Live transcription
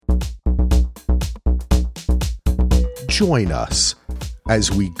join us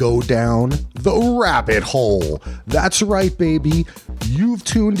as we go down the rabbit hole. That's right, baby. You've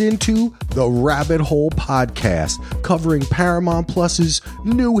tuned into the Rabbit Hole Podcast, covering Paramount Plus's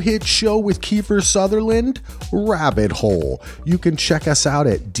new hit show with Kiefer Sutherland, Rabbit Hole. You can check us out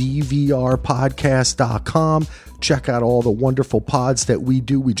at dvrpodcast.com. Check out all the wonderful pods that we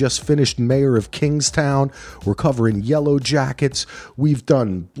do. We just finished Mayor of Kingstown. We're covering Yellow Jackets. We've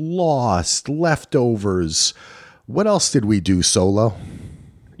done Lost, Leftovers. What else did we do, Solo?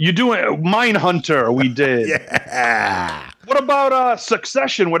 You doing Mindhunter? We did. Yeah. What about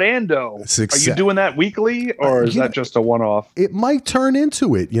Succession with Ando? Are you doing that weekly, or is that just a one-off? It might turn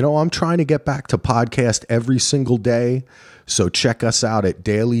into it. You know, I'm trying to get back to podcast every single day. So check us out at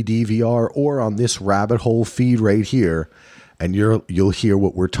Daily DVR or on this Rabbit Hole feed right here, and you'll hear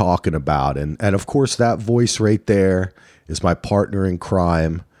what we're talking about. And of course, that voice right there is my partner in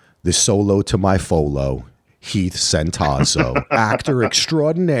crime, the solo to my folo, Heath Centazzo, actor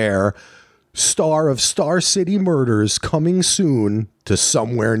extraordinaire, star of Star City Murders, coming soon to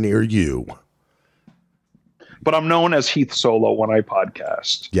somewhere near you. But I'm known as Heath Solo when I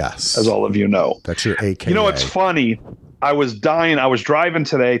podcast. Yes. As all of you know. That's your AKA. You know, it's funny. I was driving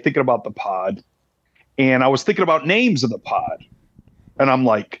today thinking about the pod, and I was thinking about names of the pod. And I'm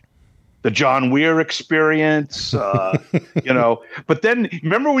like, the John Weir Experience, you know. But then,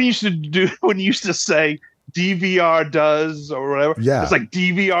 remember when you used to say DVR does or whatever? Yeah. It's like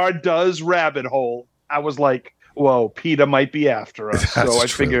DVR does Rabbit Hole. I was like, whoa, PETA might be after us. That's so I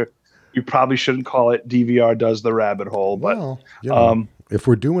figure you probably shouldn't call it DVR does the Rabbit Hole. But well, you know, if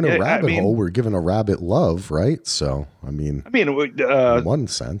we're doing a rabbit hole, we're giving a rabbit love, right? So, I mean, in one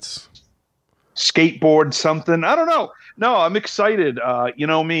sense. Skateboard something. I don't know. No, I'm excited. You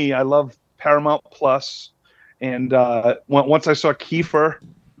know me, I love Paramount Plus. And once I saw Kiefer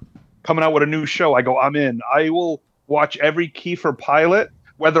coming out with a new show, I go, I'm in. I will watch every Kiefer pilot.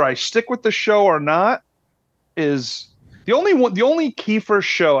 Whether I stick with the show or not is the only Kiefer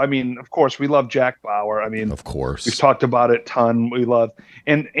show. I mean, of course, we love Jack Bauer. I mean, of course, we've talked about it a ton. We love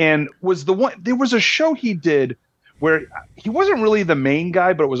and was the one. There was a show he did where he wasn't really the main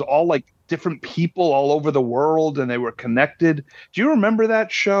guy, but it was all like different people all over the world, and they were connected. Do you remember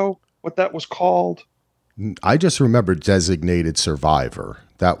that show? What that was called? I just remember Designated Survivor.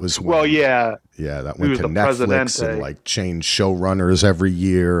 That was when, that went to Netflix and like changed showrunners every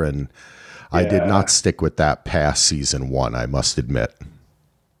year, and I did not stick with that past season one, I must admit.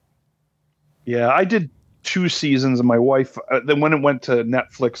 Yeah, I did 2 seasons, and my wife, then when it went to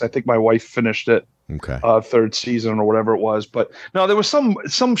Netflix, I think my wife finished it. Okay. 3rd season or whatever it was. But no, there was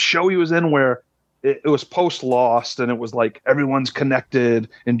some show he was in where it was post Lost, and it was like everyone's connected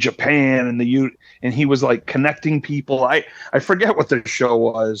in Japan and and he was like connecting people. I forget what the show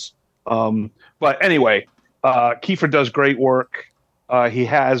was. But anyway, Kiefer does great work. He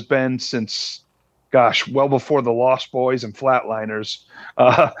has been since, well before the Lost Boys and Flatliners.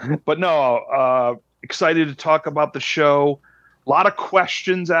 But no, excited to talk about the show. A lot of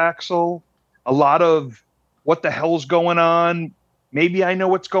questions, Axel. A lot of what the hell's going on. Maybe I know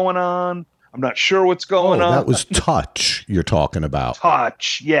what's going on. I'm not sure what's going on. That was Touch you're talking about.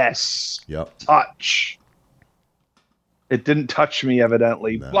 Touch, yes. Yep. Touch. It didn't touch me,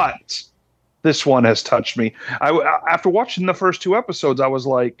 evidently, but this one has touched me. After watching the first 2 episodes, I was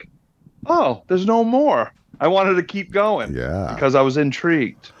like, oh, there's no more. I wanted to keep going. Yeah. Because I was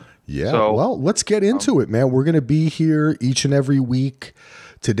intrigued. Yeah. So, well, let's get into it, man. We're going to be here each and every week.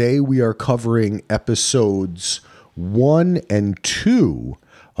 Today we are covering episodes 1 and 2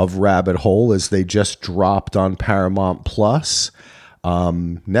 of Rabbit Hole as they just dropped on Paramount Plus.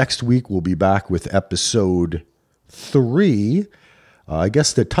 Next week we'll be back with episode 3. I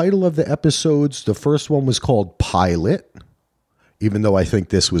guess the title of the episodes, the first one was called Pilot, even though I think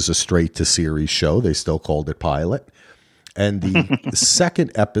this was a straight to series show. They still called it Pilot. And the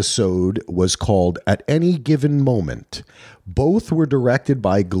second episode was called At Any Given Moment. Both were directed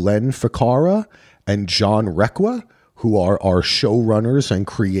by Glenn Ficarra and John Requa, who are our showrunners and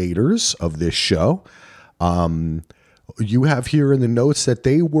creators of this show. You have here in the notes that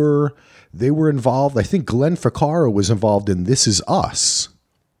they were involved. I think Glenn Ficarra was involved in This Is Us.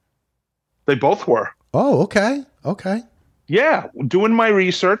 They both were. Oh, okay. Okay. Yeah, doing my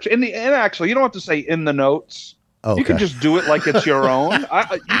research. And actually, you don't have to say in the notes. Okay. You can just do it like it's your own.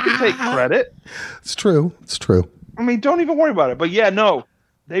 You can take credit. It's true. It's true. I mean, don't even worry about it. But yeah, no,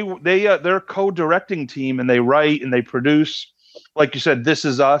 they're a co-directing team, and they write and they produce. Like you said, This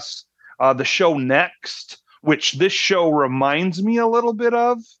Is Us. The show Next, which this show reminds me a little bit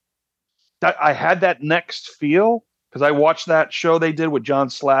of. That I had that Next feel. because I watched that show they did with John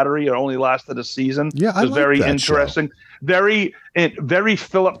Slattery. It only lasted a season. Yeah, it was very that interesting. Show. Very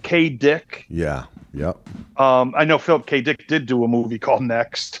Philip K. Dick. Yeah. Yep. I know Philip K. Dick did do a movie called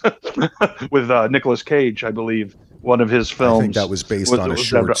Next with Nicolas Cage, I believe. One of his films. I think that was based on a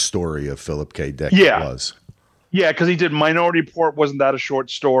short story of Philip K. Dick. Yeah. It was. Yeah, because he did Minority Report. Wasn't that a short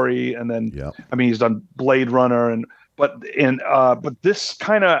story? And then, I mean, he's done Blade Runner, but this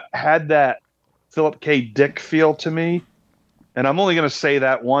kind of had that Philip K. Dick feel to me. And I'm only going to say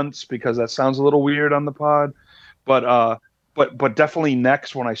that once because that sounds a little weird on the pod, but definitely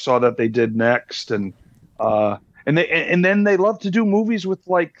Next, when I saw that they did Next, and then they love to do movies with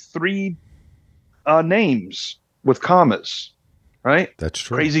like 3 names with commas, right? That's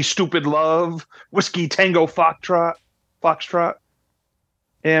true. Crazy Stupid Love, Whiskey Tango Foxtrot.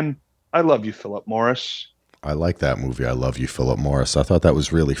 And I love you, Philip Morris. I like that movie. I love you, Philip Morris. I thought that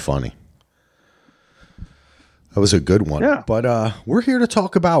was really funny. That was a good one. Yeah. But we're here to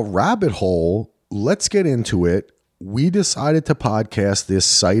talk about Rabbit Hole. Let's get into it. We decided to podcast this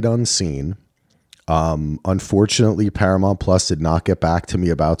sight unseen. Unfortunately, Paramount Plus did not get back to me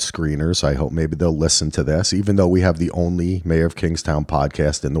about screeners. I hope maybe they'll listen to this, even though we have the only Mayor of Kingstown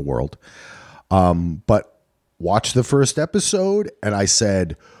podcast in the world. But watched the first episode and I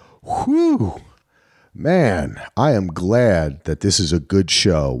said, whew, man, I am glad that this is a good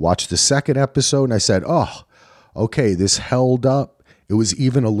show. Watched the second episode and I said, oh, okay, this held up. It was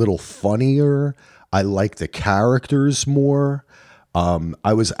even a little funnier. I like the characters more.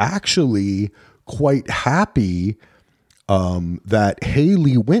 I was actually quite happy that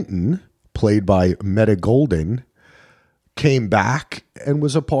Haley Winton, played by Meta Golden, came back and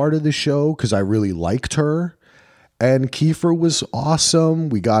was a part of the show because I really liked her. And Kiefer was awesome.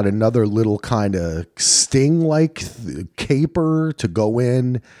 We got another little kind of Sting-like caper to go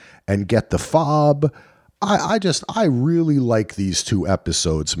in and get the fob. I really like these 2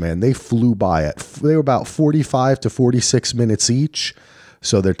 episodes, man. They flew by. They were about 45 to 46 minutes each.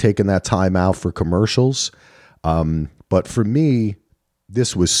 So they're taking that time out for commercials. But for me,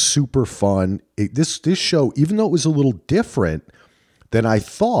 this was super fun. This show, even though it was a little different than I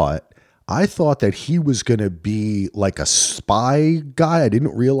thought that he was going to be like a spy guy. I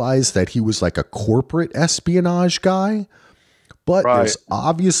didn't realize that he was like a corporate espionage guy. But there's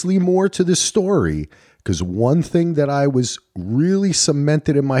obviously more to the story. Because one thing that I was really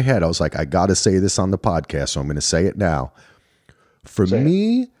cemented in my head, I was like, I got to say this on the podcast, so I'm going to say it now. For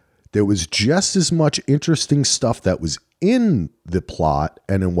me, there was just as much interesting stuff that was in the plot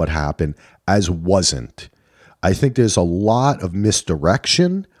and in what happened as wasn't. I think there's a lot of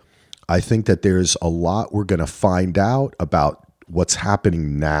misdirection. I think that there's a lot we're going to find out about what's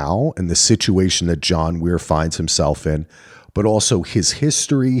happening now and the situation that John Weir finds himself in, but also his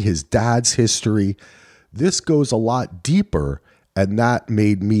history, his dad's history. This goes a lot deeper, and that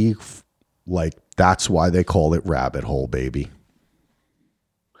made me like, that's why they call it Rabbit Hole, baby.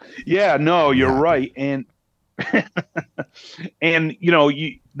 Yeah, no, you're right. And and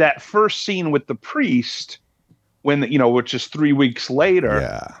that first scene with the priest, when which is 3 weeks later.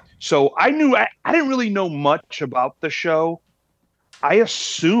 Yeah. So I knew I didn't really know much about the show. I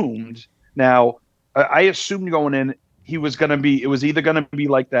assumed going in it was either going to be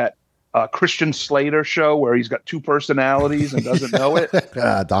like that Christian Slater show where he's got 2 personalities and doesn't know it.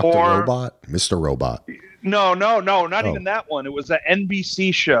 Dr. Robot, Mr. Robot. No, not even that one. It was an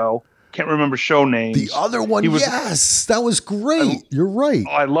NBC show. Can't remember show names. The other one, yes, that was great. You're right.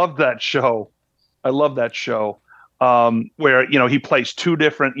 Oh, I love that show. Where he plays 2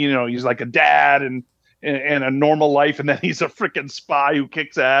 different. He's like a dad and a normal life, and then he's a freaking spy who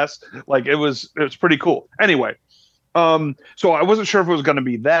kicks ass. Like it was pretty cool. Anyway, so I wasn't sure if it was going to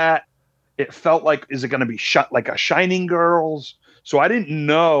be that. It felt like, is it going to be like a Shining Girls? So I didn't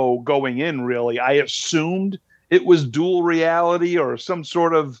know going in, really. I assumed it was dual reality or some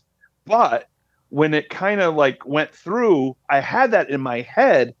sort of, but when it kind of like went through, I had that in my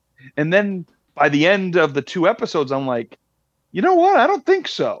head. And then by the end of the 2 episodes, I'm like, you know what? I don't think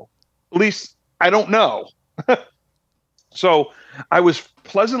so. At least I don't know. So I was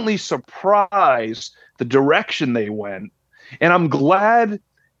pleasantly surprised the direction they went. And I'm glad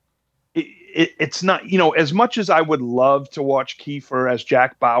it's not, as much as I would love to watch Kiefer as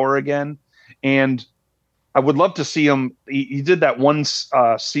Jack Bauer again, and I would love to see him. He did that one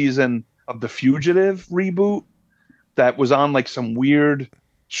season of The Fugitive reboot that was on like some weird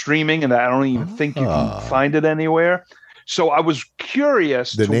streaming, and I don't even think you can find it anywhere. So I was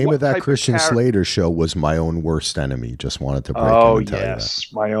curious. The name of that Christian Slater show was My Own Worst Enemy. Just wanted to break in and tell you that.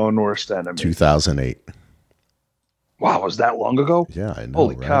 My Own Worst Enemy. 2008. Wow, was that long ago? Yeah, I know.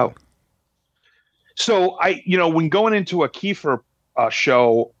 Holy cow. So when going into a Kiefer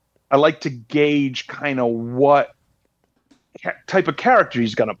show, I like to gauge kind of what type of character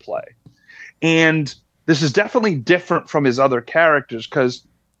he's going to play. And this is definitely different from his other characters because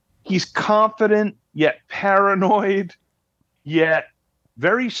he's confident, yet paranoid, yet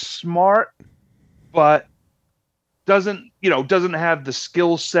very smart, but doesn't have the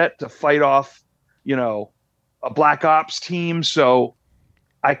skill set to fight off, a black ops team. So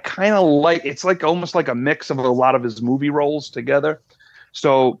I kind of it's like almost like a mix of a lot of his movie roles together.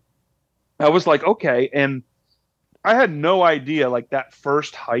 So I was like, okay. And I had no idea, like, that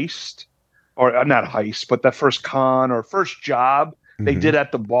first heist, or not heist, but that first con or first job they did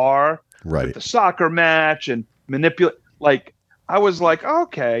at the bar, right, with the soccer match and manipulate. Like, I was like,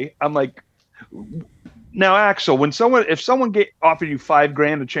 okay. I'm like, now, Axel, if someone offered you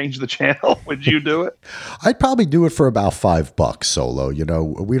 $5,000 to change the channel, would you do it? I'd probably do it for about $5, Solo.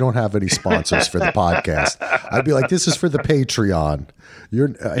 We don't have any sponsors for the podcast. I'd be like, this is for the Patreon.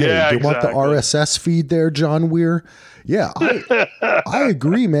 Hey, do you want the RSS feed there, John Weir? Yeah, I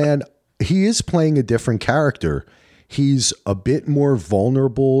agree, man. He is playing a different character. He's a bit more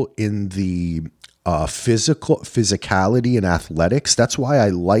vulnerable in the physicality and athletics. That's why I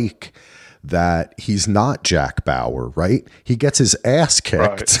like that he's not Jack Bauer, right? He gets his ass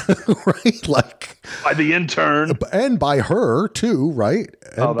kicked, right? Like by the intern and by her too, right?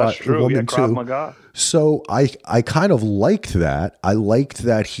 And that's true. Yeah, Krav Maga. So I kind of liked that. I liked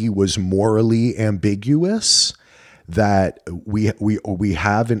that he was morally ambiguous. That we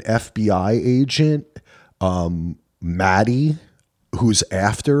have an FBI agent, Maddie, who's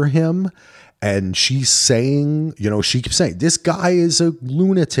after him. And she's saying, she keeps saying, this guy is a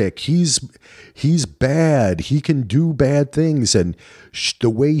lunatic. He's bad. He can do bad things. And the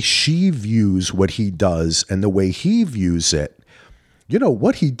way she views what he does and the way he views it,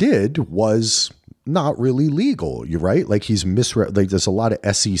 what he did was not really legal. You're right. Like he's like there's a lot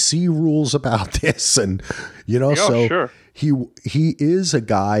of SEC rules about this. And, sure. He is a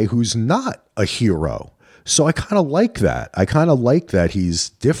guy who's not a hero. So I kind of like that. I kind of like that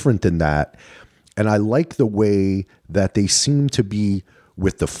he's different than that. And I like the way that they seem to be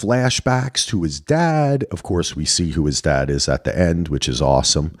with the flashbacks to his dad. Of course, we see who his dad is at the end, which is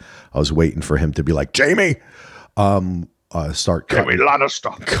awesome. I was waiting for him to be like, Jamie, start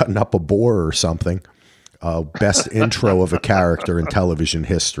cutting up a boar or something. Best intro of a character in television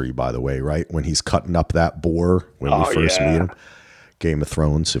history, by the way, right? When he's cutting up that boar when we first meet him. Game of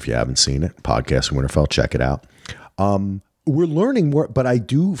Thrones, if you haven't seen it, podcast Winterfell, check it out. We're learning more, but I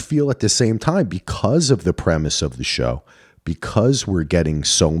do feel at the same time, because of the premise of the show, because we're getting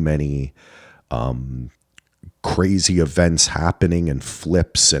so many crazy events happening and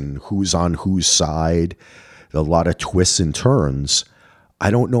flips and who's on whose side, a lot of twists and turns, I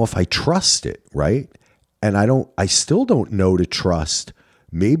don't know if I trust it, right? And I still don't know to trust.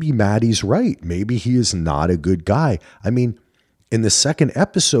 Maybe Maddie's right. Maybe he is not a good guy. I mean, in the second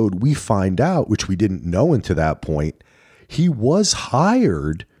episode, we find out, which we didn't know until that point, he was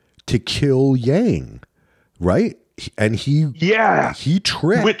hired to kill Yang, right? And he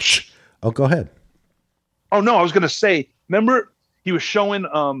tricked. Go ahead. Oh no, I was going to say, remember he was showing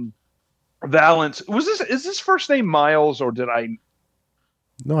Valance. Is this first name Miles, or did I?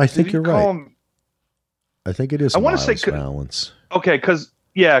 No, I think you're right. I think it is. I want to say Valance. Okay, because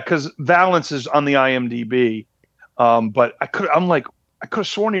Valance is on the IMDb. But I could have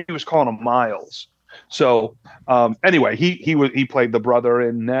sworn he was calling him Miles. So anyway, he played the brother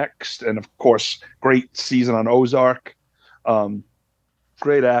in Next, and of course, great season on Ozark.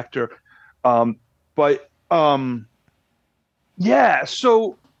 Great actor. So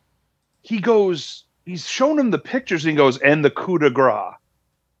he's showing him the pictures, and he goes, and the coup de grace.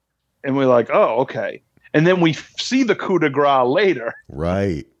 And we're like, oh, okay. And then we see the coup de grace later.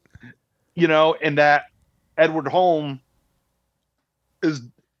 Right. And that Edward Holm is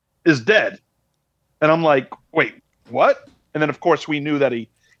dead. And I'm like, wait, what? And then of course we knew that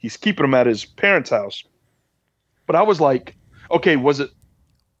he's keeping him at his parents' house. But I was like, okay, was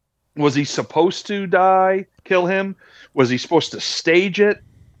he supposed to kill him? Was he supposed to stage it?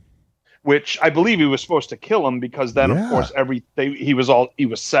 Which I believe he was supposed to kill him, because then of course he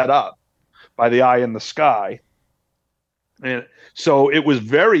was set up by the eye in the sky. And so it was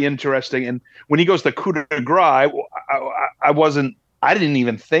very interesting. And when he goes to coup de grace, I didn't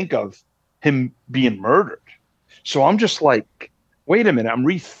even think of him being murdered. So I'm just like, wait a minute, I'm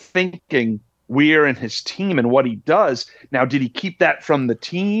rethinking Weir and his team and what he does. Now, did he keep that from the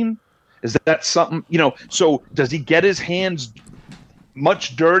team? Is that something, so does he get his hands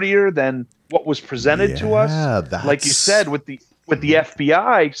much dirtier than what was presented to us? Like you said, with the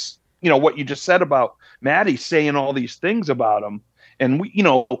FBI what you just said about Maddie saying all these things about him. And we,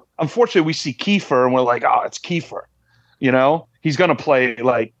 unfortunately we see Kiefer and we're like, oh, it's Kiefer. He's going to play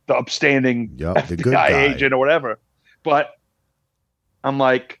like the upstanding the good FBI guy agent or whatever. But I'm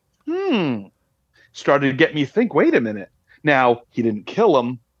like, started to get me to think, wait a minute. Now, he didn't kill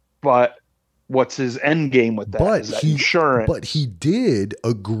him, but what's his end game with that? But Is that insurance? But he did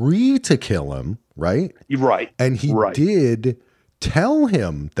agree to kill him, right? Right. And he did tell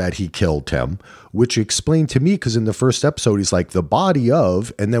him that he killed him, which explained to me, because in the first episode, he's like, the body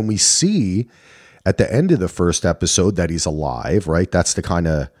of, and then we see at the end of the first episode that he's alive, right? That's the kind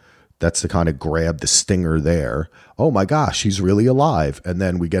of grab, the stinger there. Oh my gosh, he's really alive. And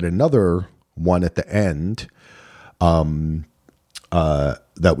then we get another one at the end that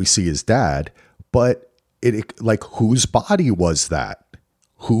we see his dad, but it like, whose body was that?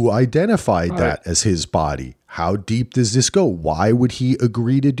 Who identified that as his body? How deep does this go? Why would he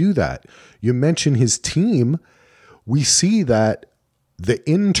agree to do that? You mentioned his team. We see that the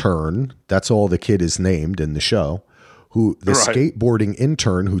intern, that's all the kid is named in the show, who the skateboarding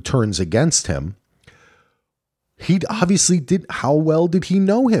intern who turns against him, he obviously did. How well did he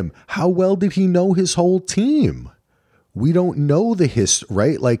know him? How well did he know his whole team? We don't know the history,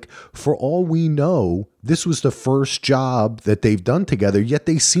 right? Like, for all we know, this was the first job that they've done together, yet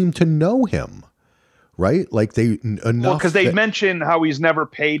they seem to know him, right? Like, because they mentioned how he's never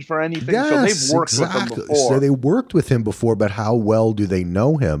paid for anything. Yes, so they've worked with him before. So they worked with him before, but how well do they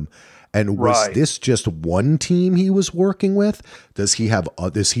know him? And was this just one team he was working with? Does he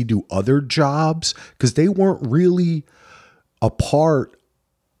do other jobs? Because they weren't really apart,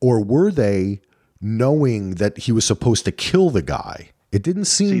 or were they, knowing that he was supposed to kill the guy? It didn't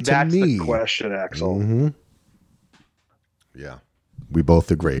seem to me. That's the question, Axel. Mm-hmm. Yeah, we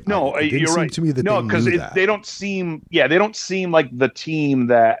both agree. No, it didn't you're seem right. to me that no, because they don't seem. Yeah, they don't seem like the team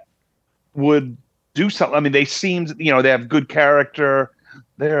that would do something. I mean, they seem. They have good character.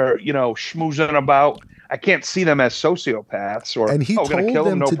 They're schmoozing about. I can't see them as sociopaths. And he told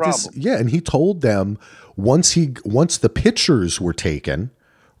them no problem. And he told them once the pictures were taken.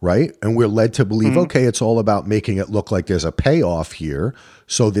 Right. And we're led to believe, okay, it's all about making it look like there's a payoff here.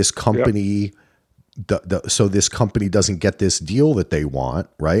 So this company, so this company doesn't get this deal that they want.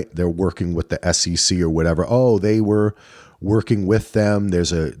 Right. They're working with the SEC or whatever. Oh, they were working with them. There's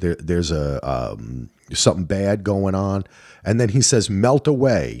something bad going on. And then he says, melt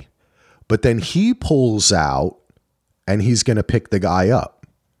away. But then he pulls out and he's going to pick the guy up.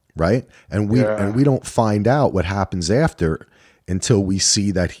 Right. And we don't find out what happens after until we see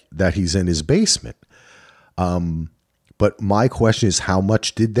that he's in his basement. But my question is, how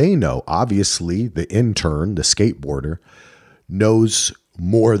much did they know? Obviously, the intern, the skateboarder, knows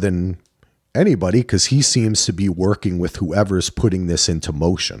more than anybody because he seems to be working with whoever's putting this into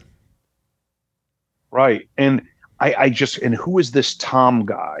motion. Right. And and who is this Tom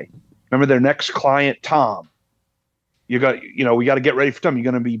guy? Remember their next client, Tom. We got to get ready for Tom. You're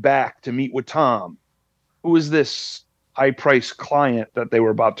going to be back to meet with Tom. Who is this high-priced client that they were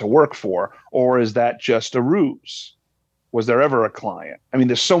about to work for? Or is that just a ruse? Was there ever a client? I mean,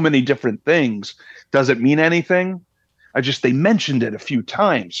 there's so many different things. Does it mean anything? They mentioned it a few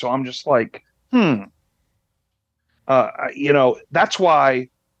times. So I'm just like, that's why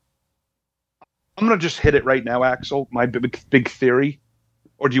I'm going to just hit it right now, Axel, my big theory.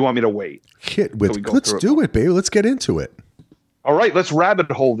 Or do you want me to wait? Let's do it, baby. Let's get into it. All right, let's rabbit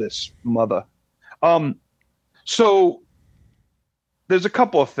hole this, mother. So there's a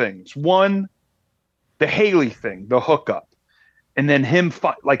couple of things. One, the Haley thing, the hookup, and then him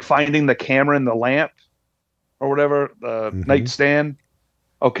finding the camera in the lamp or whatever, the nightstand.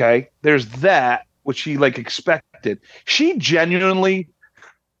 Okay, there's that, which he expected. She genuinely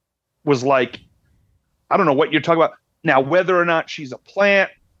was like, I don't know what you're talking about. Now, whether or not she's a plant,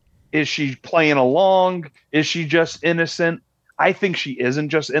 is she playing along? Is she just innocent? I think she isn't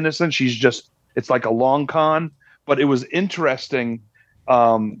just innocent. It's like a long con, but it was interesting.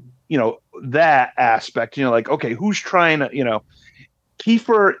 That aspect, okay, who's trying to,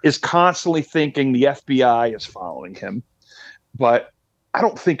 Kiefer is constantly thinking the FBI is following him, but I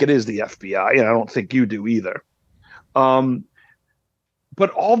don't think it is the FBI, and I don't think you do either.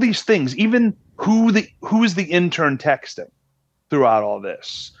 But all these things, even who is the intern texting throughout all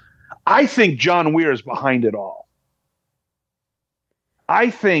this? I think John Weir is behind it all. I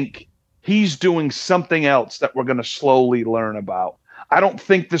think he's doing something else that we're going to slowly learn about. I don't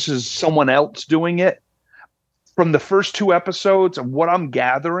think this is someone else doing it. From the first 2 episodes of what I'm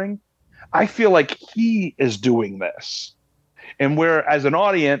gathering, I feel like he is doing this. And we're, as an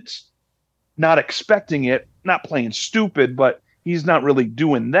audience, not expecting it, not playing stupid, but he's not really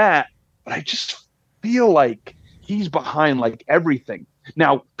doing that. But I just feel like he's behind like everything.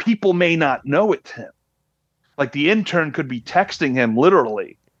 Now, people may not know it's him. Like the intern could be texting him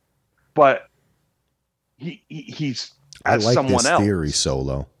literally, but he's as I like someone this else. theory,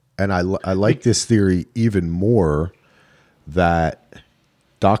 Solo. And I like this theory even more that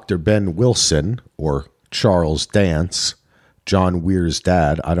Dr. Ben Wilson, or Charles Dance, John Weir's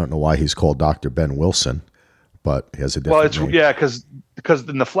dad, I don't know why he's called Dr. Ben Wilson, but he has a different name. Yeah, because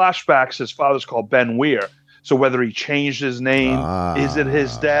in the flashbacks, his father's called Ben Weir. So whether he changed his name, is it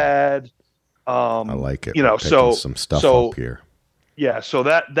his dad? I like it. You know, so some stuff up here. Yeah, so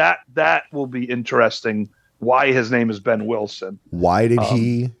that will be interesting. Why his name is Ben Wilson? Why did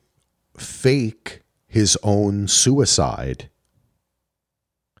he fake his own suicide?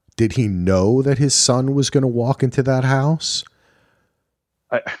 Did he know that his son was going to walk into that house?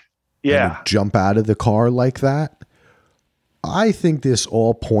 Yeah. And jump out of the car like that? I think this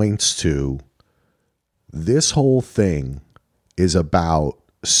all points to this whole thing is about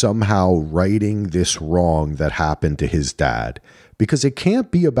somehow righting this wrong that happened to his dad, because it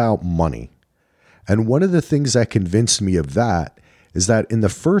can't be about money. And one of the things that convinced me of that is that in the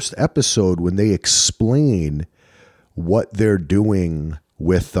first episode, when they explain what they're doing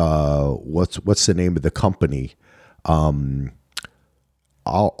with what's the name of the company, Arda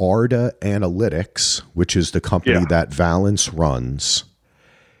Analytics, which is the company that Valance runs,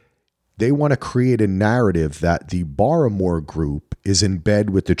 they want to create a narrative that the Barrymore Group is in bed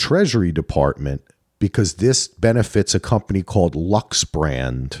with the Treasury Department because this benefits a company called Lux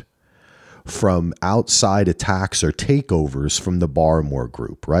Brand from outside attacks or takeovers from the Barrymore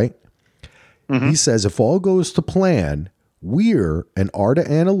Group, right? Mm-hmm. He says if all goes to plan, Weir and Arda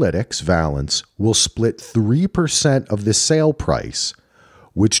Analytics, Valance, will split 3% of the sale price,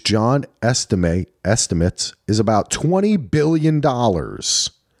 which John estimates is about $20 billion.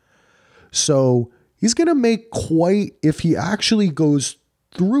 So he's going to make quite, if he actually goes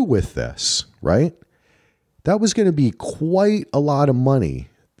through with this, right? That was going to be quite a lot of money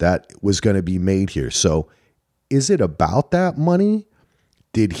that was going to be made here. So is it about that money?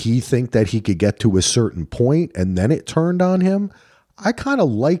 Did he think that he could get to a certain point and then it turned on him? I kind of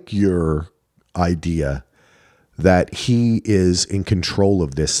like your idea that he is in control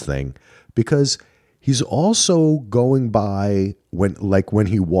of this thing, because he's also going by when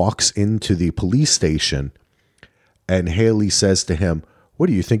he walks into the police station and Haley says to him, what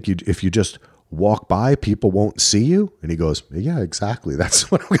do you think if you just walk by, people won't see you? And he goes, yeah, exactly.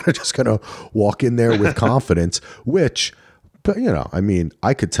 That's what I'm just going to walk in there with confidence, which, but I mean,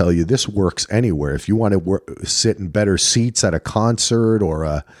 I could tell you this works anywhere. If you want to sit in better seats at a concert or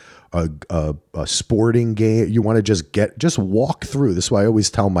a sporting game, you want to just walk through. This is why I always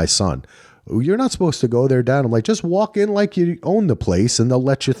tell my son, you're not supposed to go there, Dad. I'm like, just walk in like you own the place and they'll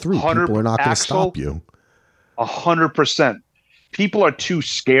let you through. People are not going to stop you. 100%. People are too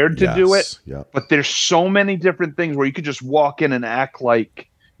scared to do it, but there's so many different things where you could just walk in and act like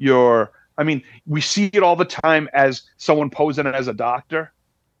I mean, we see it all the time as someone posing as a doctor,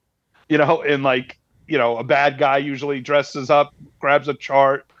 and a bad guy usually dresses up, grabs a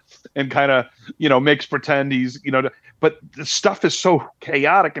chart and kind of, makes pretend he's, but the stuff is so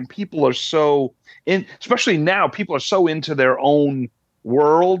chaotic and people are so especially now, people are so into their own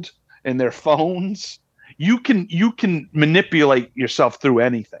world and their phones. You can manipulate yourself through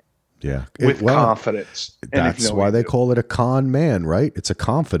anything. Yeah. With confidence. That's why they call it a con man, right? It's a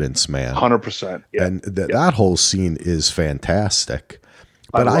confidence man. 100%. Yeah. And that whole scene is fantastic.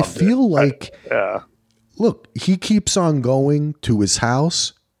 But I feel like, look, he keeps on going to his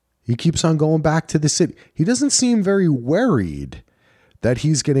house. He keeps on going back to the city. He doesn't seem very worried that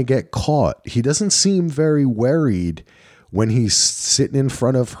he's going to get caught. He doesn't seem very worried when he's sitting in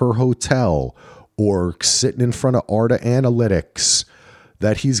front of her hotel or sitting in front of Arda Analytics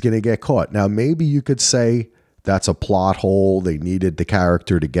that he's going to get caught. Now, maybe you could say that's a plot hole. They needed the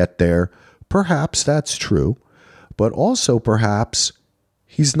character to get there. Perhaps that's true. But also perhaps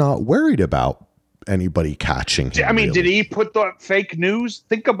he's not worried about anybody catching him. I mean, really. Did he put the fake news?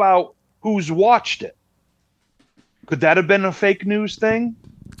 Think about who's watched it. Could that have been a fake news thing?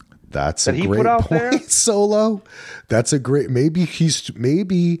 That's a great point, Solo. That's a great. Maybe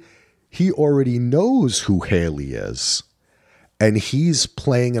he already knows who Haley is, and he's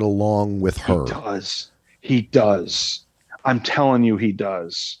playing it along with her. He does. I'm telling you, he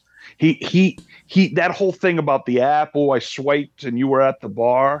does. He. That whole thing about the app. Oh, I swiped and you were at the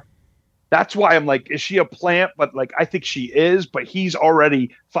bar. That's why I'm like, is she a plant? But I think she is. But he's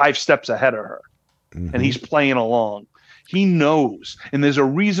already 5 steps ahead of her, and he's playing along. He knows, and there's a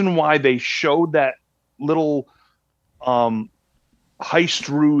reason why they showed that little heist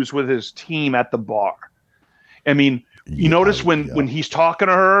ruse with his team at the bar. I mean, you notice when he's talking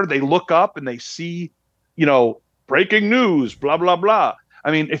to her, they look up and they see, breaking news, blah, blah, blah.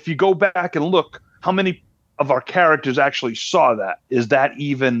 I mean, if you go back and look, how many of our characters actually saw that? Is that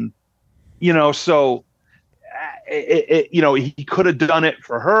even, so he could have done it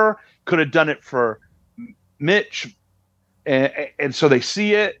for her, could have done it for Mitch. And so they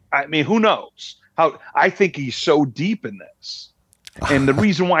see it. I mean, who knows? I think he's so deep in this. And the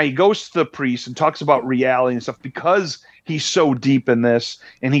reason why he goes to the priest and talks about reality and stuff, because he's so deep in this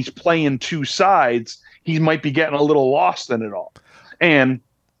and he's playing two sides, he might be getting a little lost in it all. And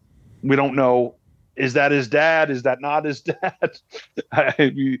we don't know, is that his dad? Is that not his dad?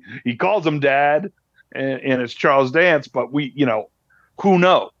 He calls him dad, and it's Charles Dance, but who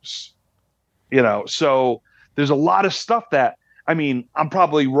knows? So there's a lot of stuff that, I mean, I'm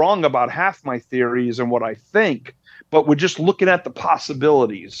probably wrong about half my theories and what I think, but we're just looking at the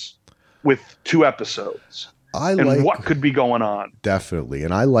possibilities with 2 episodes and what could be going on. Definitely.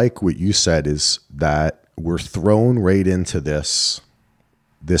 And I like what you said is that we're thrown right into this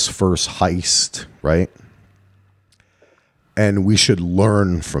first heist, right? And we should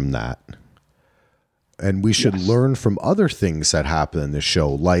learn from that. And we should learn from other things that happen in the show.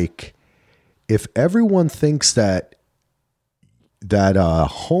 Like, if everyone thinks that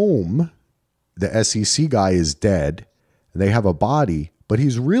Home, the SEC guy, is dead, and they have a body, but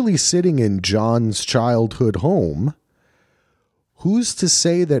he's really sitting in John's childhood home, who's to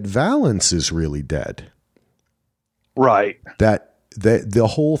say that Valance is really dead? Right. That the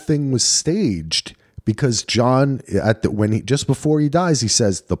whole thing was staged because John, just before he dies, he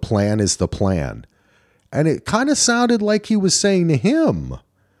says the plan is the plan, and it kind of sounded like he was saying to him,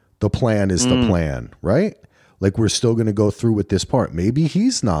 the plan is the plan, right? Like, we're still going to go through with this part. Maybe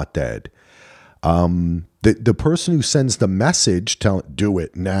he's not dead. The person who sends the message, do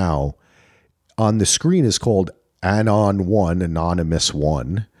it now, on the screen is called Anon1, Anonymous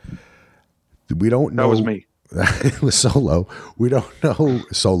 1. We don't know. That was me. It was Solo. We don't know.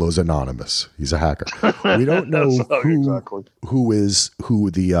 Solo's anonymous. He's a hacker. We don't know who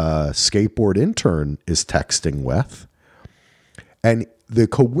the skateboard intern is texting with. And the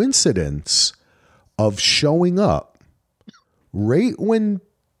coincidence of showing up right when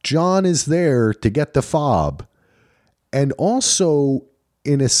John is there to get the fob, and also,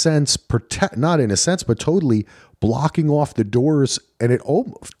 in a sense, not in a sense, but totally blocking off the doors, and it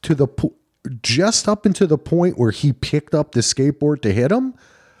just up into the point where he picked up the skateboard to hit him.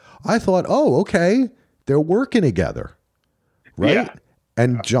 I thought, oh, okay, they're working together, right? Yeah.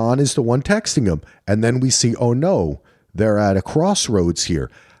 And John is the one texting him, and then we see, oh no, they're at a crossroads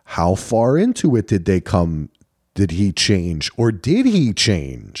here. How far into it did they come? Did he change, or did he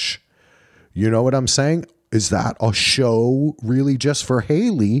change? You know what I'm saying? Is that a show really just for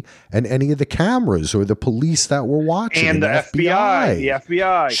Haley and any of the cameras or the police that were watching? And the FBI. The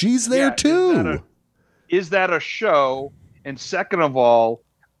FBI. She's there too. Is that a show? And second of all,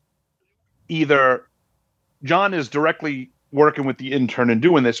 either John is directly working with the intern and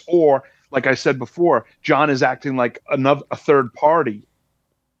doing this, or, like I said before, John is acting like a third party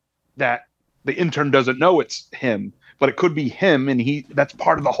that the intern doesn't know it's him, but it could be him, and that's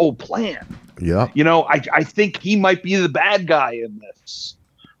part of the whole plan. Yeah. I think he might be the bad guy in this,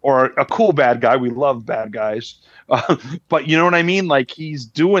 or a cool bad guy. We love bad guys. But you know what I mean? Like, he's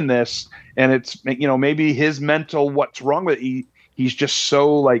doing this, and it's, maybe his mental, what's wrong with it? He's just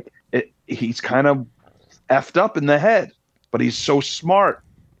so, like, he's kind of effed up in the head, but he's so smart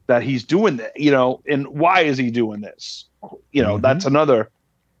that he's doing that, and why is he doing this? That's another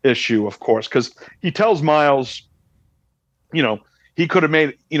issue, of course, because he tells Miles, he could have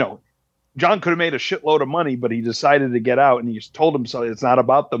made, John could have made a shitload of money, but he decided to get out, and he just told himself it's not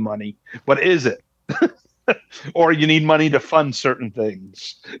about the money, but is it? Or you need money to fund certain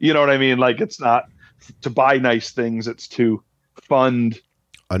things. You know what I mean? Like, it's not to buy nice things, it's to fund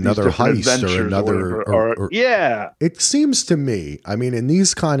another heist or another, or yeah. It seems to me, I mean, in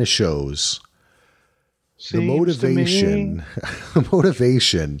these kind of shows, the motivation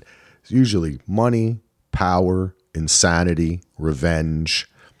is usually money, power, insanity, revenge.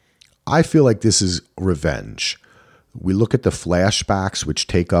 I feel like this is revenge. We look at the flashbacks, which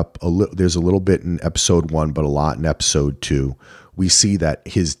take up there's a little bit in episode 1, but a lot in episode 2. We see that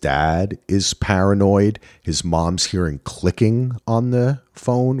his dad is paranoid. His mom's hearing clicking on the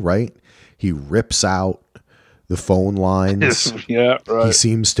phone, right? He rips out the phone lines. Yeah, right. He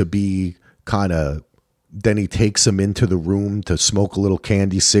seems to be kind of, then he takes him into the room to smoke a little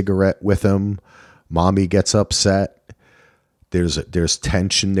candy cigarette with him. Mommy gets upset. There's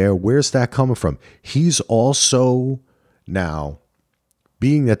tension there. Where's that coming from? He's also now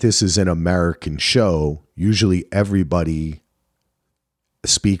being that this is an American show, usually everybody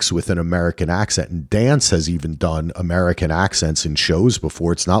speaks with an American accent, and Dance has even done American accents in shows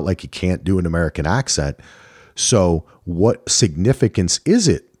before. It's not like he can't do an American accent. So what significance is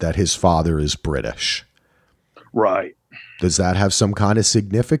it that his father is British? Right. Does that have some kind of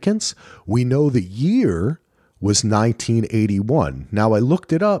significance? We know the year was 1981. Now I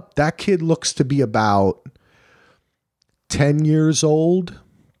looked it up. That kid looks to be about 10 years old.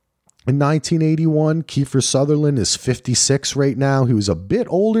 In 1981, Kiefer Sutherland is 56 right now. He was a bit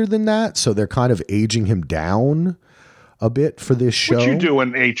older than that, so they're kind of aging him down a bit for this show. What you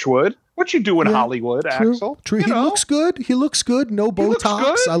doing, H-Wood? What you doing, Hollywood, true, Axel? True. He looks good. He looks good. No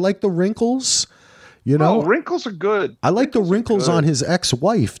Botox. I like the wrinkles. You know, wrinkles are good. I like the wrinkles on his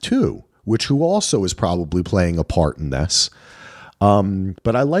ex-wife too, who also is probably playing a part in this.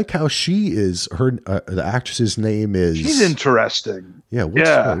 But I like how she is. The actress's name is. She's interesting. Yeah.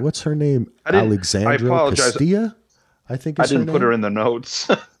 What's her name? Alexandra Castilla. I think I didn't put her in the notes.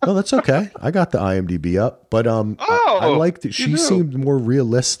 No, that's okay. I got the IMDb up, but I liked it. She seemed more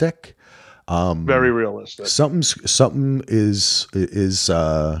realistic. Very realistic. Something's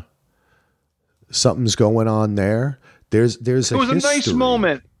going on there. There's a nice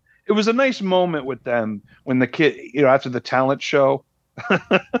moment. It was a nice moment with them when the kid, after the talent show, and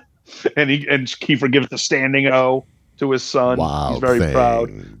Kiefer gives the standing O to his son. Wow, he's very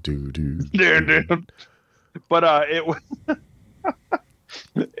proud. Dude. But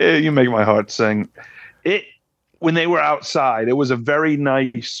you make my heart sing. When they were outside, it was a very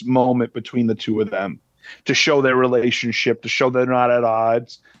nice moment between the two of them to show their relationship, to show they're not at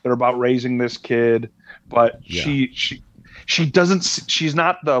odds. They're about raising this kid, but she's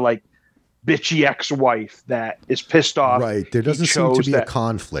not the like bitchy ex-wife that is pissed off. Right. There doesn't seem to be a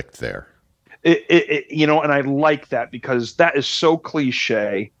conflict there. And I like that because that is so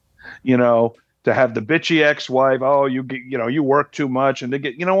cliche, to have the bitchy ex-wife. Oh, you work too much, and they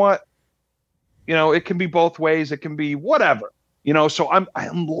get, what? It can be both ways. It can be whatever, so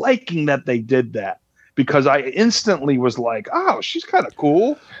I'm liking that they did that because I instantly was like, oh, she's kind of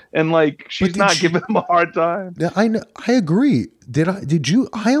cool. And like, she's not giving him a hard time. Yeah, I know. I agree.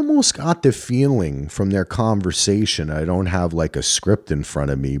 I almost got the feeling from their conversation. I don't have like a script in front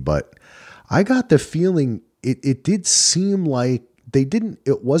of me, but I got the feeling it did seem like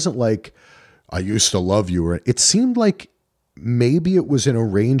it wasn't like I used to love you. Or it seemed like maybe it was an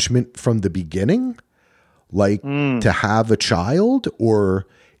arrangement from the beginning, like to have a child, or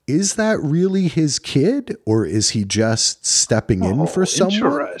is that really his kid, or is he just stepping in for someone?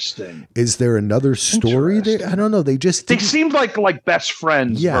 Interesting. Is there another story there? I don't know. They seemed like best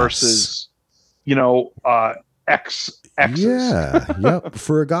friends versus, exes. Yeah. Yep.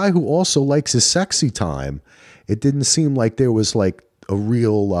 For a guy who also likes his sexy time, it didn't seem like there was like a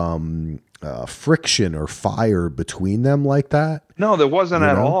real friction or fire between them like that. No, there wasn't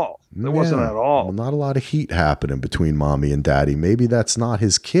at all. There wasn't at all. Well, not a lot of heat happening between mommy and daddy. Maybe that's not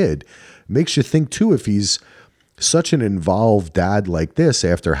his kid. Makes you think too, if he's such an involved dad like this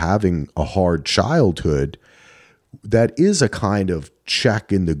after having a hard childhood, that is a kind of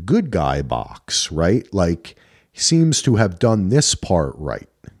check in the good guy box, right? Like he seems to have done this part right.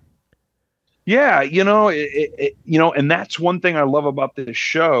 Yeah, and that's one thing I love about this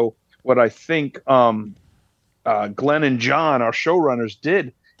show. What I think Glenn and John, our showrunners,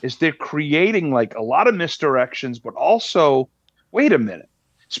 did is they're creating like a lot of misdirections, but also, wait a minute,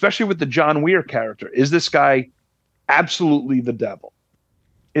 especially with the John Weir character. Is this guy absolutely the devil?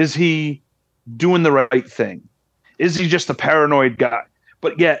 Is he doing the right thing? Is he just a paranoid guy?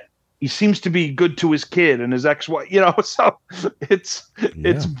 But yet he seems to be good to his kid and his ex-wife, so it's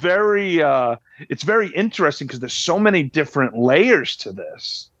very interesting because there's so many different layers to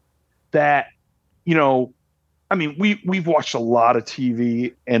this that, we've watched a lot of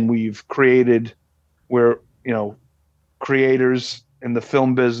TV and we've created, creators in the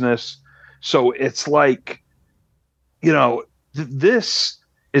film business. So it's like, this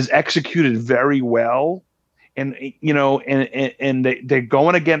is executed very well. And, and they're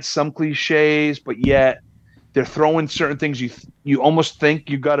going against some cliches, but yet they're throwing certain things. You almost think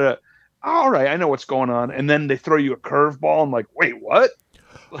you gotta, all right, I know what's going on. And then they throw you a curveball and like, wait, what?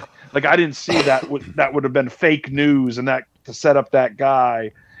 Like I didn't see that would have been fake news and that to set up that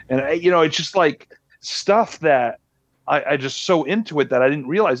guy. And it's just like stuff that I just so into it that I didn't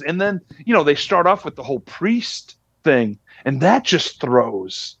realize. And then, they start off with the whole priest thing and that just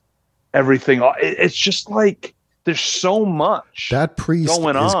throws everything. It's just like there's so much that priest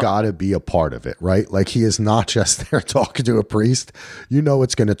has got to be a part of it, right? Like he is not just there talking to a priest.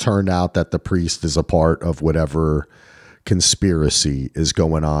 It's going to turn out that the priest is a part of whatever conspiracy is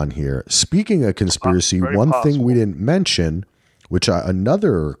going on here. Speaking of conspiracy, one possible. thing we didn't mention,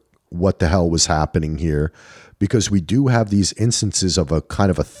 another what the hell was happening here, because we do have these instances of a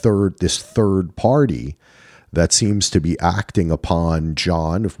kind of this third party that seems to be acting upon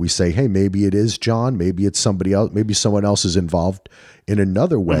John. If we say, hey, maybe it is John, maybe it's somebody else, maybe someone else is involved in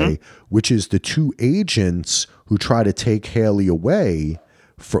another way, which is the two agents who try to take Haley away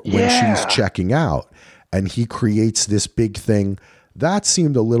when she's checking out. And he creates this big thing. That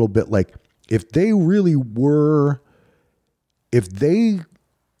seemed a little bit like if they really were, if they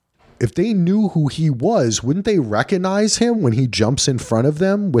knew who he was, wouldn't they recognize him when he jumps in front of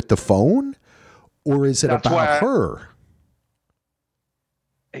them with the phone? Or is it about her?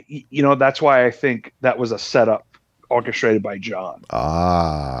 That's why I think that was a setup orchestrated by John.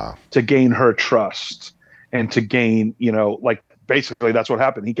 To gain her trust and to gain, basically that's what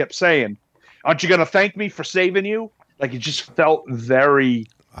happened. He kept saying, aren't you going to thank me for saving you? Like, it just felt very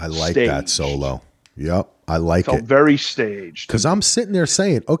I like staged. that solo. Yep. I like it. Felt very staged. Because I'm sitting there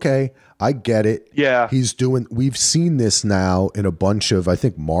saying, okay, I get it. Yeah. We've seen this now in a bunch of, I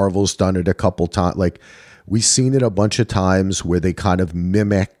think Marvel's done it a couple times. Like, we've seen it a bunch of times where they kind of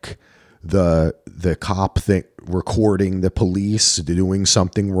mimic the cop thing, recording the police doing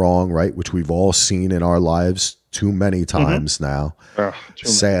something wrong, right? Which we've all seen in our lives too many times now,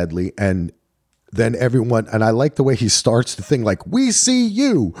 sadly. And then everyone, and I like the way he starts the thing like, we see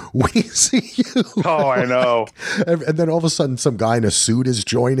you. Oh, I know. And then all of a sudden some guy in a suit is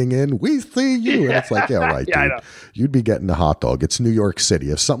joining in. We see you. And it's like, yeah, right, dude. I know. You'd be getting a hot dog. It's New York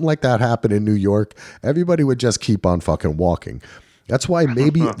City. If something like that happened in New York, everybody would just keep on fucking walking. That's why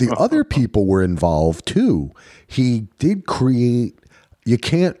maybe the other people were involved too. He did create, you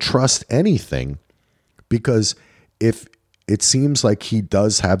can't trust anything, because if it seems like he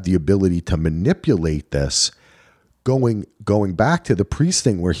does have the ability to manipulate this, going back to the priest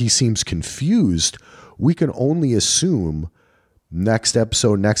thing where he seems confused, we can only assume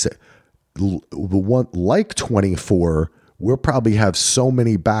the one like 24, we'll probably have so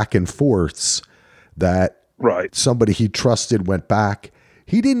many back and forths that somebody he trusted went back.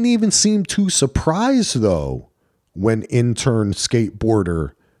 He didn't even seem too surprised though when intern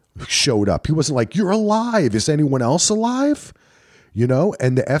skateboarder showed up. He wasn't like, you're alive. Is anyone else alive? And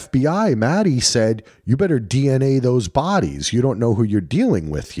the FBI, Maddie, said, you better DNA those bodies. You don't know who you're dealing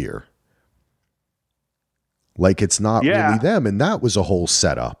with here. Like, it's not really them. And that was a whole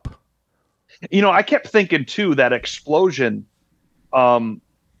setup. I kept thinking too, that explosion, for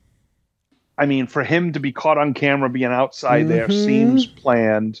him to be caught on camera being outside there seems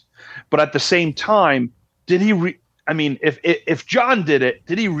planned, but at the same time, did he if John did it,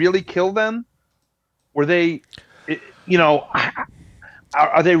 did he really kill them? Were they,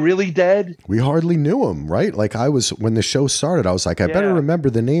 are they really dead? We hardly knew them, right? Like, when the show started, I was like, I better remember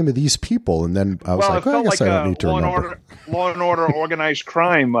the name of these people. And then I was I guess I don't need to remember. Law and Order organized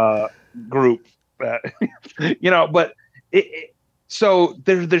crime group. But so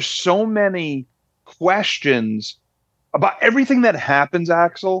there's so many questions about everything that happens,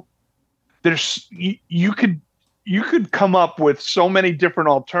 Axel. There's you could come up with so many different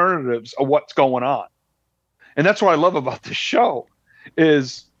alternatives of what's going on. And that's what I love about this show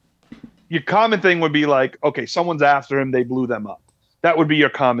is your common thing would be like, okay, someone's after him. They blew them up. That would be your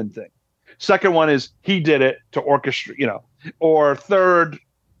common thing. Second one is he did it to orchestrate, or third,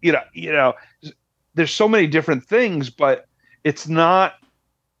 there's so many different things, but it's not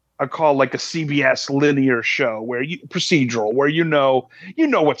a call like a CBS linear show procedural where you know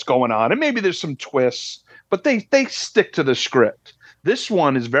what's going on. And maybe there's some twists, but they stick to the script. This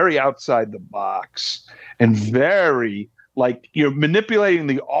one is very outside the box and very like you're manipulating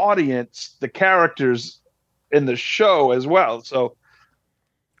the audience, the characters in the show as well. So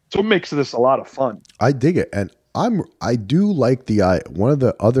it makes this a lot of fun. I dig it. And I do like one of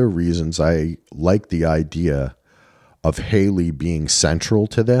the other reasons I like the idea of Haley being central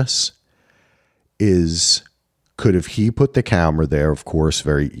to this is, could have he put the camera there, of course,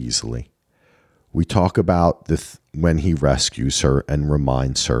 very easily. We talk about when he rescues her and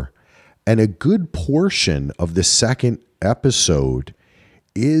reminds her. And a good portion of the second episode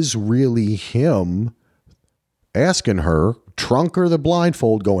is really him asking her, trunk her the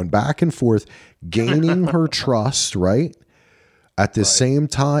blindfold, going back and forth, gaining her trust, right? At the same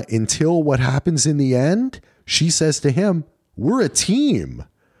time, until what happens in the end, she says to him, we're a team.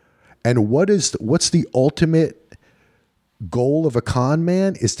 And what's the ultimate goal of a con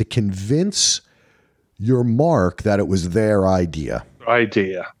man is to convince your mark that it was their idea.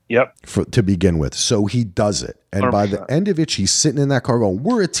 Yep. To begin with. So he does it. And 100%. By the end of it, she's sitting in that car going,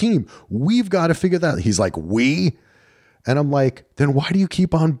 we're a team. We've got to figure that out. He's like, we? And I'm like, then why do you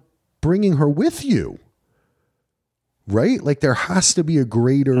keep on bringing her with you? Right? Like there has to be a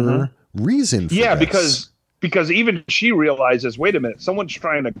greater reason for this. Because even she realizes, wait a minute, someone's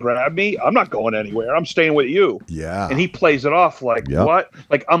trying to grab me. I'm not going anywhere. I'm staying with you. Yeah. And he plays it off like, what?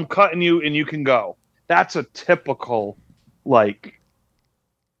 Like, I'm cutting you and you can go. That's a typical, like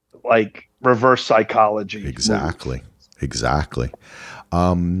reverse psychology. Exactly. Move. Exactly.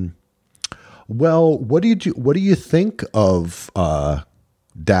 Well, what do you think of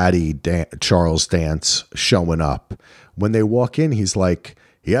Daddy Charles Dance showing up? When they walk in, he's like,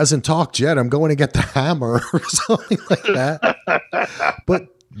 he hasn't talked yet. I'm going to get the hammer or something like that. But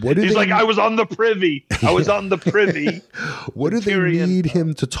what do he's like, I was on the privy. I was on the privy. What do they need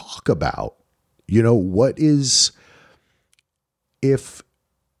him to talk about? You know, what is, if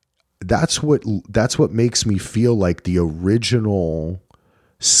that's what makes me feel like the original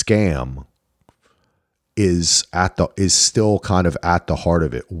scam is still kind of at the heart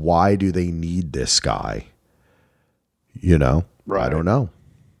of it. Why do they need this guy? You know, right. I don't know.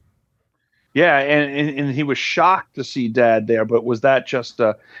 Yeah, and he was shocked to see Dad there, but was that just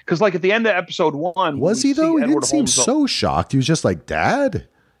because like at the end of episode 1, was he though? He didn't seem so shocked. He was just like, Dad,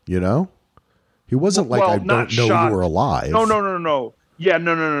 you know? He wasn't like, I don't know shocked. You were alive. No. Yeah,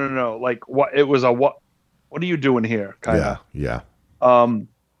 no. Like what it was what are you doing here? Kind of. Yeah.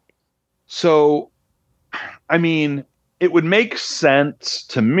 So I mean, it would make sense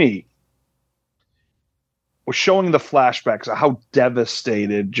to me. Was showing the flashbacks of how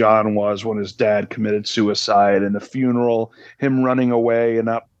devastated John was when his dad committed suicide, and the funeral, him running away and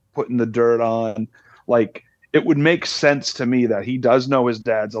not putting the dirt on. Like, it would make sense to me that he does know his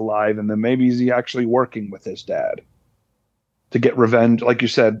dad's alive, and then maybe he's actually working with his dad to get revenge, like you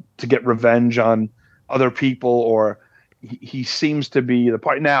said, to get revenge on other people, or he seems to be the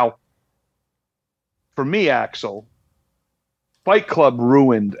part. Now, for me, Axel, Fight Club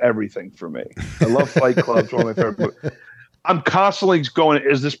ruined everything for me. I love Fight Club. It's one of my favorite movies. I'm constantly going,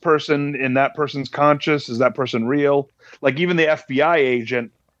 is this person in that person's conscious? Is that person real? Like even the FBI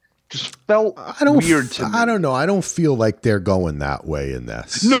agent just felt weird to me. I don't know. I don't feel like they're going that way in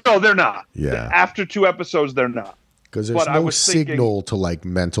this. No, they're not. Yeah. After 2 episodes, they're not. Because there's no signal to like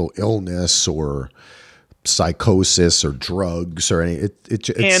mental illness or psychosis or drugs or any.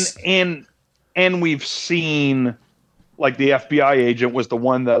 And we've seen. Like the FBI agent was the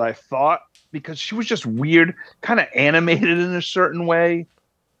one that I thought, because she was just weird, kind of animated in a certain way.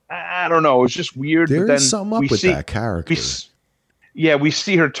 I don't know. It was just weird. There's something up with that character. We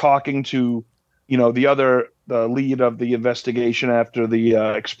see her talking to, the lead of the investigation after the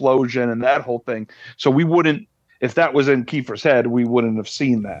explosion and that whole thing. So we wouldn't, if that was in Kiefer's head, we wouldn't have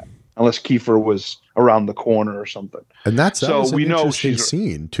seen that unless Kiefer was around the corner or something. And that was an interesting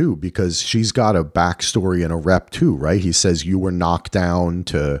scene too, because she's got a backstory and a rep too, right? He says you were knocked down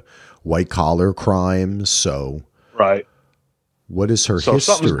to white collar crimes. So right. What is her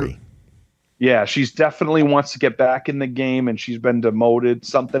history? Yeah, she's definitely wants to get back in the game, and she's been demoted.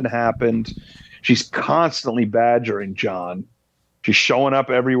 Something happened. She's constantly badgering John. She's showing up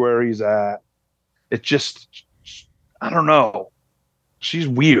everywhere he's at. It just, I don't know. She's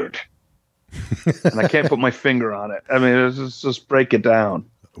weird. And I can't put my finger on it. I mean, just break it down.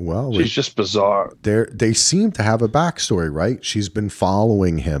 Well, she's just bizarre. They seem to have a backstory, right? She's been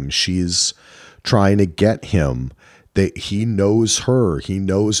following him. She's trying to get him. He knows her. He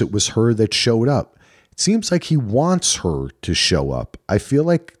knows it was her that showed up. It seems like he wants her to show up. I feel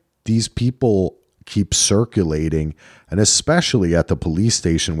like these people keep circulating, and especially at the police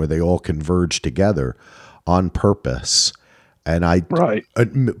station where they all converge together on purpose. And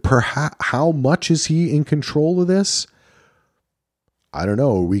perhaps how much is he in control of this? I don't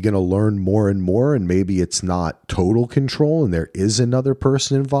know. Are we going to learn more and more, and maybe it's not total control and there is another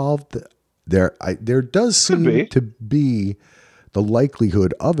person involved? There does seem to be the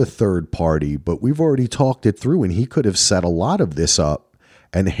likelihood of a third party, but we've already talked it through, and he could have set a lot of this up,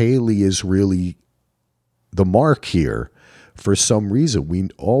 and Haley is really the mark here for some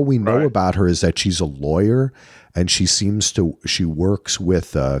reason. All we know about her is that she's a lawyer, and she works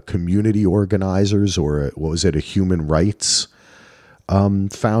with community organizers, or what was it, a human rights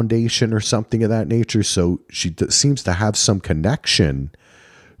foundation or something of that nature. So she seems to have some connection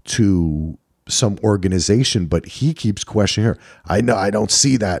to some organization, but he keeps questioning her. I know, I don't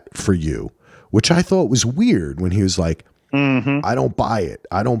see that for you, which I thought was weird when he was like, I don't buy it.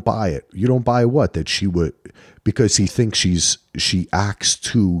 I don't buy it. You don't buy what? That she would, because he thinks she acts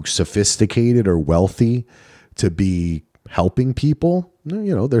too sophisticated or wealthy to be helping people.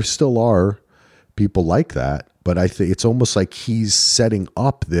 There still are people like that, but I think it's almost like he's setting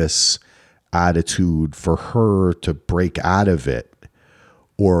up this attitude for her to break out of it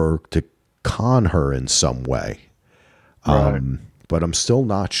or to con her in some way. Right. But I'm still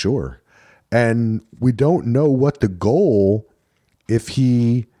not sure. And we don't know what the goal,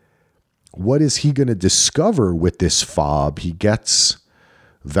 what is he going to discover with this fob? He gets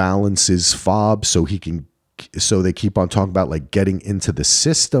Valence's fob so they keep on talking about like getting into the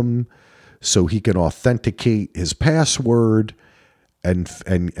system so he can authenticate his password and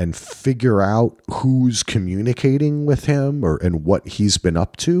figure out who's communicating with him and what he's been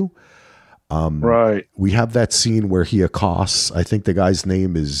up to. Right. We have that scene where he accosts, I think the guy's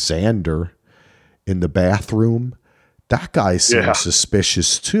name is Xander, in the bathroom. That guy seems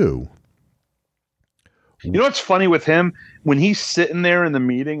suspicious too. You know what's funny with him? When he's sitting there in the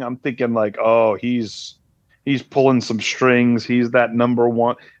meeting, I'm thinking like, oh, he's pulling some strings. He's that number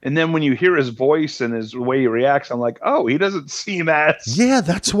one. And then when you hear his voice and his way he reacts, I'm like, oh, he doesn't seem as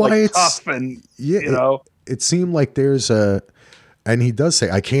that's why it's tough and you know. It seemed like and he does say,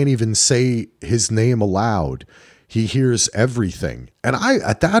 I can't even say his name aloud. He hears everything. And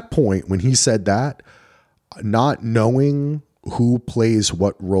at that point, when he said that, not knowing who plays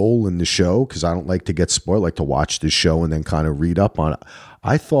what role in the show, because I don't like to get spoiled, I like to watch the show and then kind of read up on it.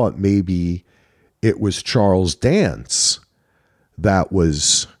 I thought maybe it was Charles Dance that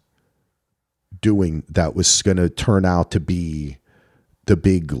was going to turn out to be the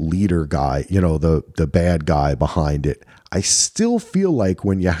big leader guy, the bad guy behind it. I still feel like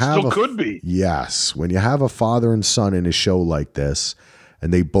when you have could be. Yes, when you have a father and son in a show like this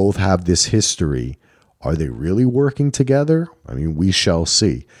and they both have this history, are they really working together? I mean, we shall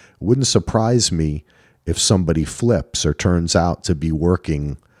see. It wouldn't surprise me if somebody flips or turns out to be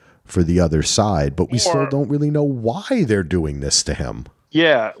working for the other side, but we still don't really know why they're doing this to him.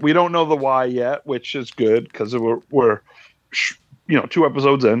 Yeah, we don't know the why yet, which is good because we're 2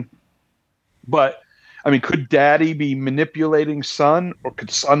 episodes in. But I mean, could Daddy be manipulating Son, or could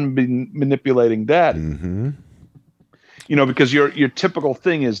Son be manipulating Daddy? Mm-hmm. Because your typical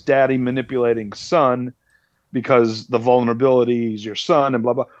thing is Daddy manipulating Son because the vulnerability is your son and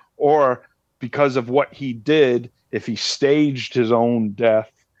blah blah, or because of what he did. If he staged his own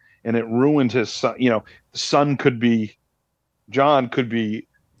death and it ruined his son, the son could be, John could be,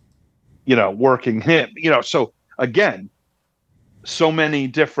 working him. So again, so many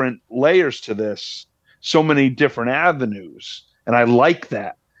different layers to this, so many different avenues, and I like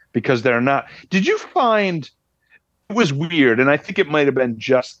that because they're not. Did you find? It was weird, and I think it might have been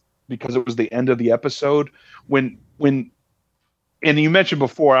just because it was the end of the episode when and you mentioned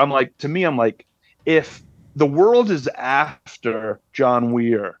before, I'm like, if the world is after John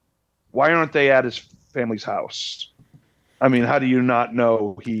Weir, why aren't they at his family's house? I mean, how do you not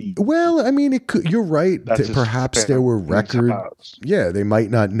know he? Well, I mean, you're right. Perhaps there were records. Yeah, they might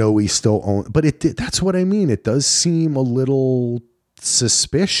not know he still owns, but that's what I mean. It does seem a little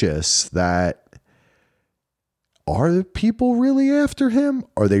suspicious that. Are people really after him?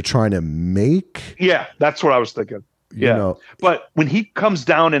 Are they trying to make? Yeah, that's what I was thinking. Yeah. But when he comes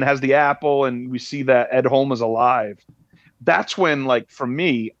down and has the apple and we see that Ed Holm is alive, that's when, like, for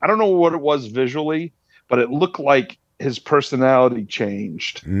me, I don't know what it was visually, but it looked like his personality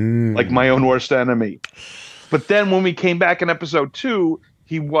changed, like my own worst enemy. But then when we came back in episode 2,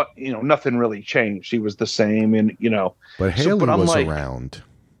 nothing really changed. He was the same, and But Haley was around.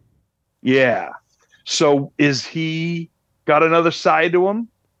 Yeah. So is he got another side to him?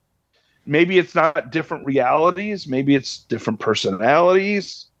 Maybe it's not different realities. Maybe it's different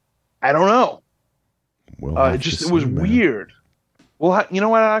personalities. I don't know. It was weird. Well, you know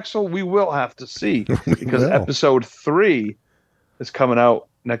what, Axel? We will have to see because episode 3 is coming out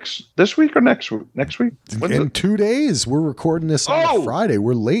this week or next week? Next week? In 2 days. We're recording this on a Friday.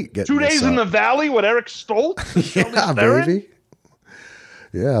 We're late getting 2 days in the Valley with Eric Stoltz? Yeah, baby.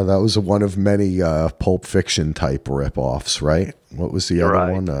 Yeah, that was one of many Pulp Fiction type ripoffs, right? What was the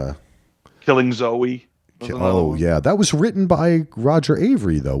other one? Killing Zoe. Yeah. That was written by Roger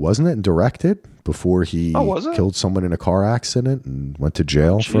Avery, though, wasn't it? And directed before he killed someone in a car accident and went to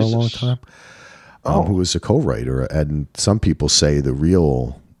jail for a long time. Who was a co-writer. And some people say the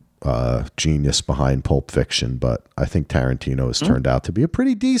real genius behind Pulp Fiction, but I think Tarantino has turned out to be a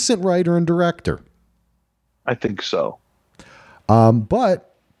pretty decent writer and director. I think so.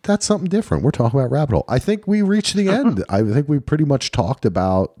 But that's something different. We're talking about Rabbit Hole. I think we reached the end. I think we pretty much talked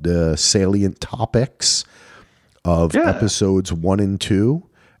about the salient topics of episodes 1 and 2.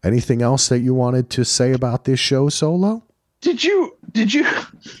 Anything else that you wanted to say about this show, Solo? Did you did you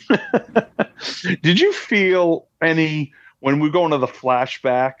feel any when we go into the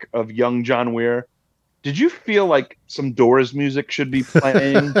flashback of young John Weir? did you feel like some Doors music should be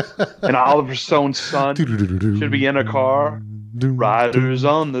playing and Oliver Stone's son should be in a car? Riders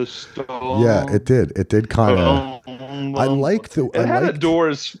on the Storm. Yeah, it did. It did kind of. I like the. It had a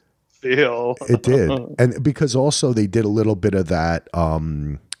Doors feel. It did, and because also they did a little bit of that.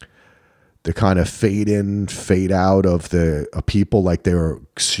 The kind of fade in, fade out of the people, like they were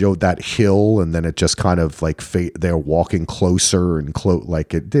showed that hill, and then it just kind of like they're walking closer and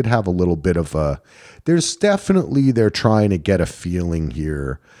like it did have a little bit of a. There's definitely they're trying to get a feeling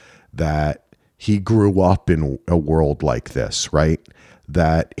here that he grew up in a world like this, right?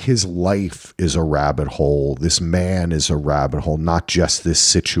 That his life is a rabbit hole. This man is a rabbit hole, not just this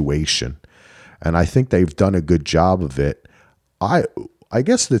situation. And I think they've done a good job of it. I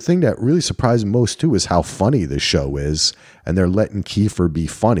guess the thing that really surprised me most too is how funny the show is, and they're letting Kiefer be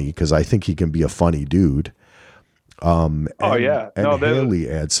funny because I think he can be a funny dude. And Haley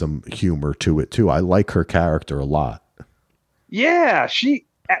adds some humor to it too. I like her character a lot. Yeah,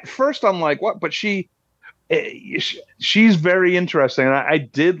 at first I'm like, what? But she's very interesting, and I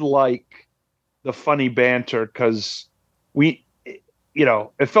did like the funny banter because it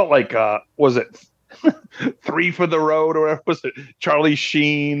felt like was it 3 for the Road or whatever was it? Charlie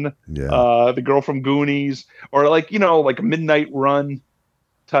Sheen, the girl from Goonies, or like a Midnight Run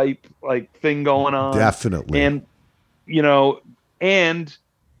type like thing going on. Definitely, and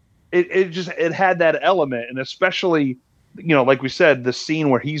it had that element, and especially like we said, the scene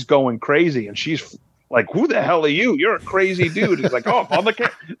where he's going crazy and she's like, "Who the hell are you? You're a crazy dude." He's like, "Oh, I'm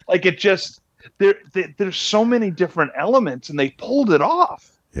the like it just there's so many different elements, and they pulled it off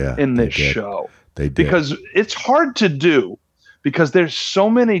in this show. They did. Because it's hard to do because there's so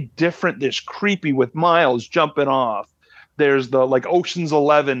many different, there's creepy with Miles jumping off. There's the like Ocean's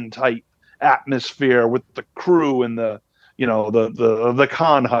 11 type atmosphere with the crew and the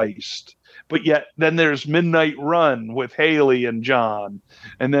con heist. But yet then there's Midnight Run with Haley and John.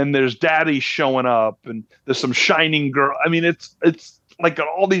 And then there's Daddy showing up and there's some shining girl. I mean, it's like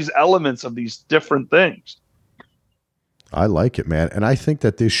all these elements of these different things. I like it, man. And I think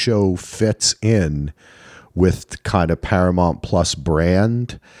that this show fits in with the kind of Paramount Plus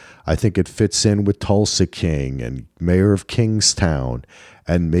brand. I think it fits in with Tulsa King and Mayor of Kingstown,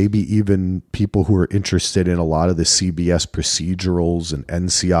 and maybe even people who are interested in a lot of the CBS procedurals and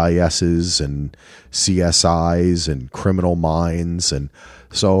NCISs and CSIs and Criminal Minds. And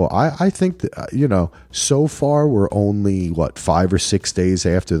so I think that, so far we're only 5 or 6 days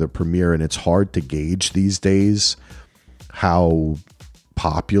after the premiere, and it's hard to gauge these days how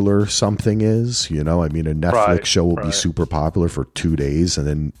popular something is. I mean, a Netflix show will be super popular for 2 days and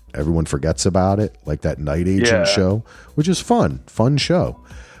then everyone forgets about it, like that Night Agent show, which is fun show.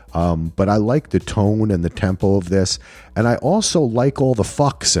 But I like the tone and the tempo of this, and I also like all the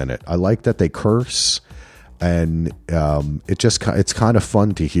fucks in it. I like that they curse, and it's kind of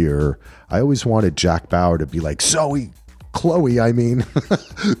fun to hear. I always wanted Jack Bauer to be like, Chloe, Chloe, get me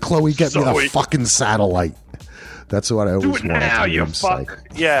the fucking satellite. That's what I always wanted. Now, you fuck. Like,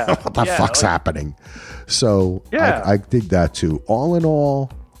 what the fuck's happening? So I dig that too. All in all,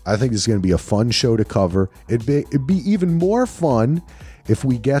 I think it's going to be a fun show to cover. It'd be even more fun if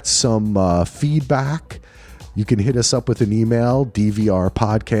we get some feedback. You can hit us up with an email,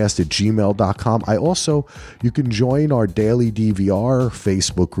 dvrpodcast@gmail.com. You can join our daily DVR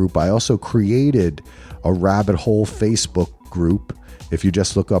Facebook group. I also created a Rabbit Hole Facebook group. If you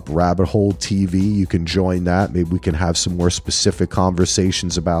just look up Rabbit Hole TV, you can join that. Maybe we can have some more specific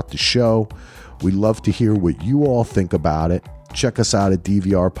conversations about the show. We'd love to hear what you all think about it. Check us out at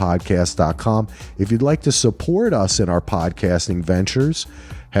dvrpodcast.com. If you'd like to support us in our podcasting ventures,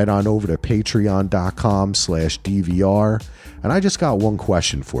 head on over to patreon.com/DVR. And I just got one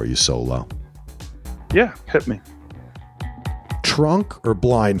question for you, Solo. Yeah, hit me. Trunk or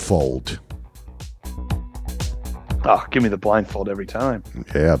blindfold? Oh, give me the blindfold every time.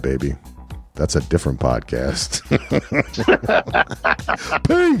 Yeah, baby. That's a different podcast.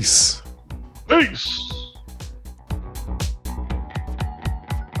 Peace. Peace.